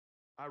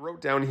I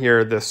wrote down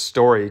here this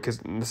story because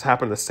this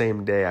happened the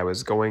same day. I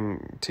was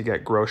going to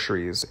get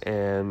groceries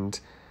and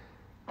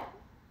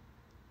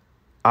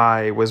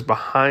I was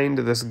behind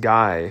this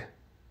guy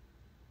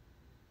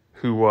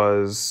who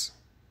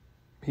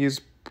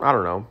he's, I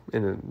don't know,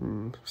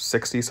 in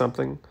 60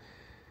 something.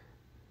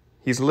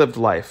 He's lived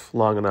life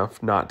long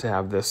enough not to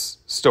have this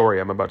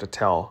story I'm about to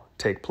tell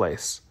take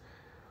place.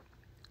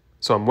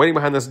 So I'm waiting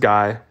behind this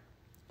guy.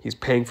 He's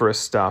paying for his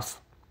stuff.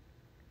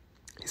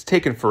 He's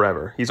taken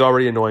forever. He's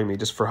already annoying me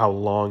just for how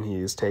long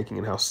he's taking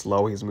and how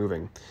slow he's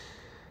moving.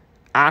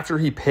 After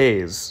he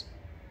pays,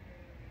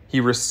 he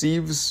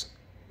receives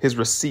his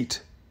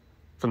receipt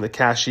from the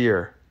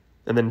cashier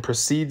and then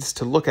proceeds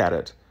to look at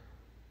it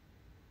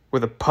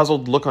with a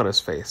puzzled look on his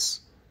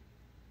face.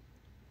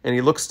 And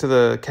he looks to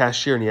the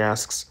cashier and he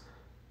asks,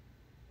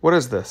 "What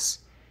is this?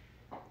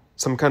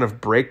 Some kind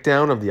of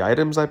breakdown of the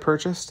items I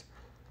purchased?"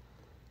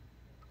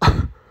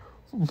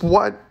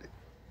 What?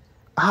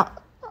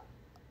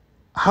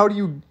 How do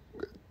you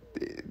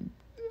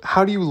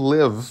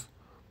live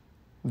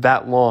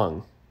that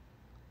long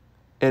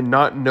and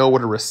not know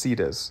what a receipt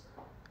is?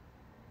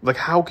 Like,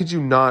 how could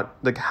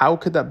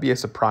that be a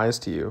surprise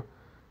to you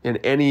in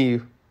any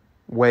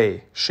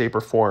way, shape,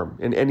 or form,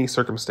 in any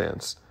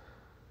circumstance?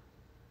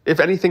 If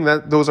anything,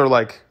 those are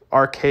like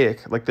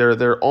archaic. Like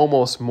they're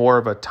almost more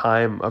of a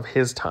time of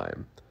his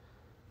time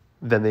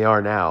than they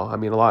are now. I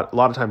mean, a lot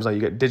of times now you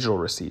get digital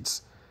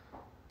receipts.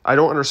 I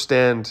don't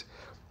understand.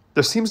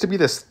 There seems to be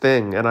this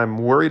thing, and I'm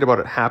worried about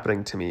it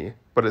happening to me,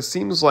 but it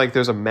seems like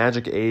there's a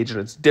magic age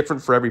and it's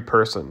different for every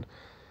person.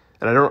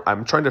 And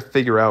I'm trying to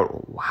figure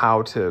out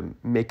how to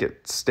make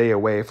it stay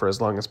away for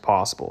as long as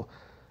possible.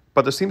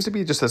 But there seems to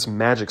be just this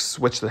magic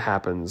switch that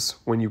happens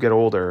when you get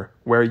older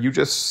where you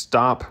just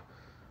stop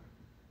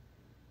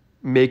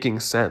making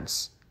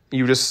sense.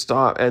 You just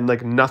stop, and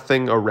like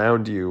nothing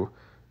around you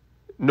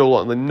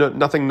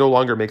nothing no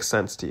longer makes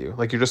sense to you.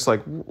 Like you're just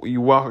like,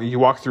 you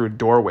walk through a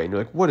doorway and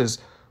you're like, what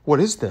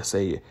is this?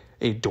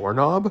 A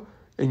doorknob?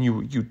 And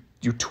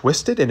you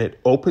twist it and it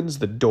opens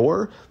the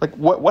door? Like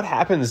what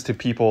happens to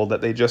people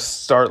that they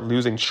just start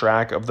losing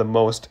track of the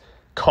most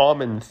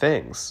common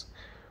things?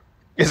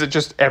 Is it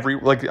just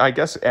I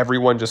guess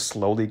everyone just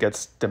slowly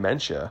gets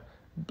dementia,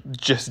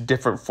 just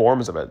different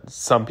forms of it.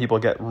 Some people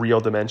get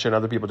real dementia and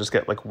other people just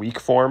get like weak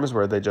forms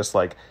where they just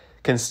like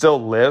can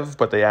still live,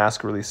 but they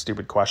ask really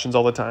stupid questions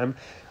all the time.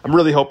 I'm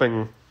really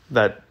hoping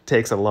that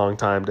takes a long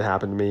time to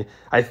happen to me.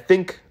 I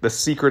think the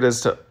secret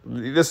is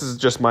this is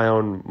just my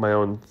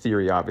own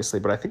theory, obviously,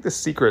 but I think the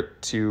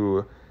secret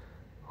to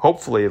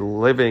hopefully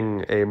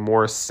living a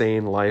more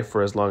sane life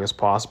for as long as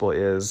possible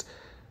is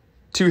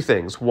two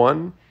things.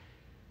 One,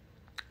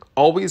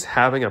 always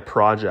having a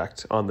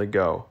project on the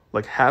go,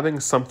 like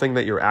having something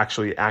that you're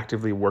actually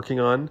actively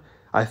working on,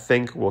 I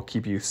think will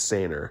keep you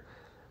saner.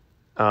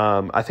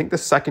 I think the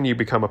second you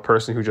become a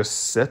person who just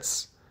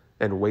sits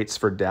and waits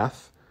for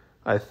death,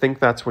 I think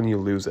that's when you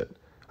lose it.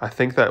 I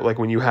think that like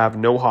when you have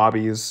no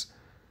hobbies,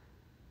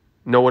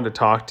 no one to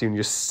talk to, and you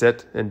just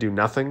sit and do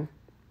nothing,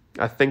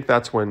 I think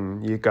that's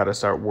when you got to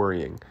start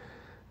worrying.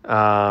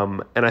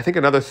 And I think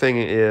another thing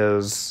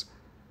is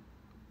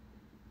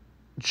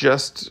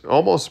just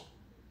almost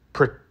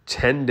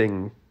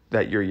pretending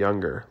that you're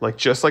younger, like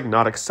just like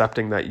not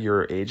accepting that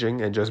you're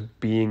aging and just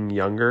being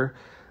younger.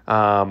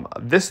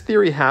 This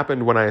theory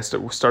happened when I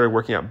started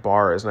working at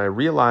bars, and I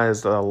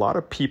realized that a lot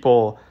of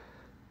people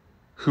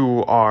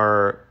who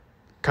are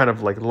kind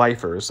of like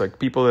lifers, like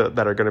people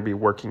that are going to be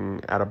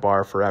working at a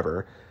bar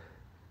forever,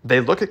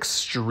 they look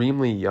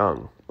extremely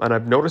young. And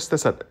I've noticed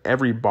this at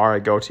every bar I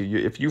go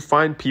to. If you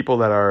find people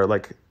that are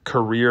like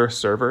career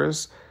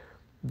servers,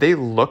 they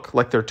look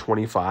like they're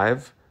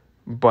 25,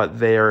 but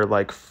they are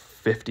like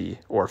 50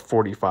 or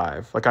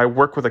 45. Like I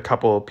work with a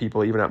couple of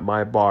people even at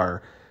my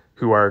bar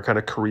who are kind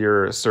of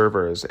career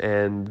servers,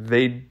 and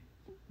they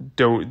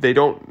do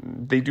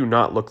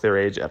not look their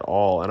age at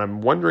all. And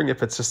I'm wondering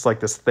if it's just like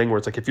this thing where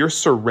it's like, if you're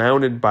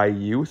surrounded by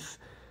youth,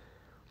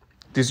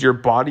 does your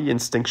body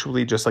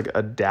instinctually just like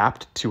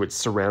adapt to its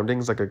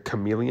surroundings like a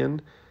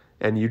chameleon,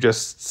 and you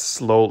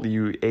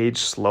age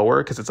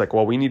slower? Because it's like,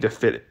 well, we need to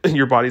fit,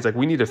 your body's like,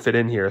 we need to fit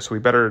in here, so we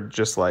better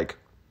just like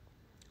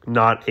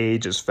not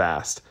age as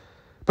fast.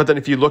 But then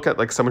if you look at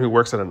like someone who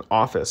works at an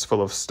office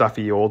full of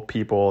stuffy old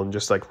people and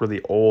just like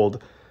really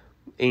old,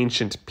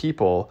 ancient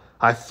people,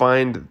 I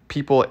find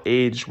people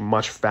age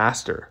much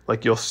faster.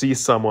 Like you'll see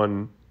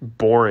someone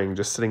boring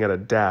just sitting at a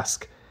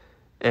desk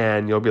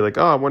and you'll be like,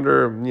 oh, I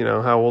wonder,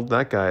 how old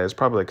that guy is.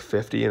 Probably like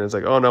 50. And it's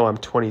like, oh no, I'm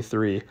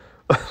 23.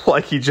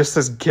 Like he just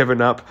has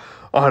given up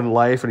on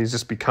life and he's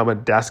just become a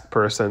desk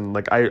person.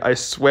 Like I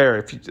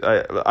swear,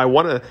 I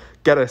want to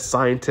get a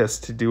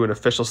scientist to do an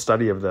official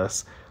study of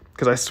this,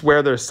 because I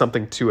swear there's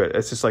something to it.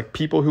 It's just like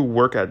people who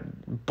work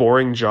at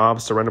boring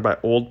jobs surrounded by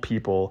old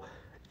people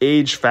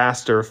age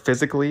faster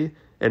physically,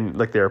 and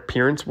like their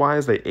appearance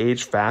wise, they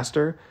age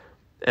faster.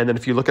 And then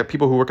if you look at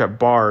people who work at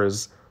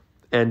bars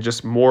and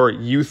just more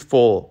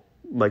youthful,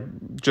 like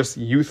just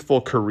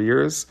youthful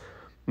careers,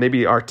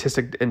 maybe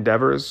artistic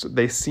endeavors,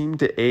 they seem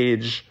to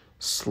age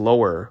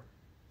slower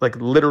Like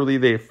literally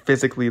they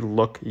physically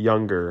look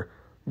younger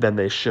than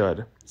they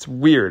should. It's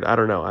weird. I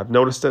don't know. I've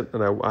noticed it,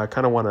 and I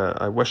kind of want to,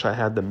 I wish I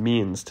had the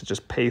means to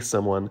just pay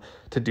someone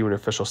to do an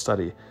official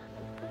study.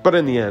 But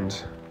in the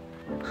end,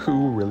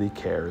 who really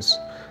cares?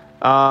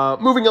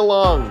 Moving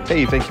along.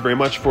 Hey, thank you very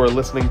much for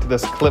listening to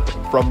this clip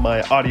from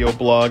my audio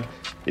blog.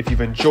 If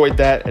you've enjoyed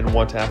that and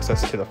want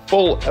access to the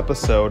full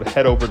episode,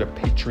 head over to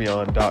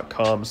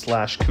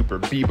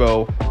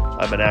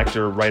patreon.com/CooperBebo. I'm an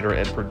actor, writer,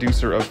 and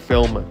producer of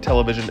film,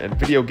 television, and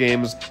video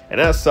games,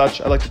 and as such,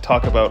 I like to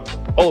talk about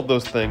all of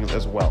those things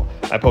as well.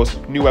 I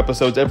post new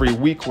episodes every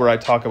week where I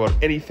talk about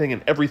anything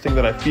and everything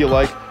that I feel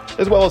like,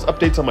 as well as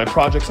updates on my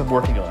projects I'm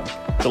working on.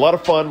 It's a lot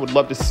of fun. Would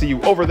love to see you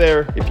over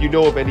there. If you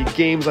know of any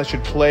games I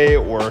should play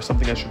or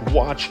something I should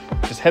watch,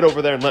 just head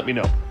over there and let me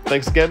know.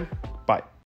 Thanks again.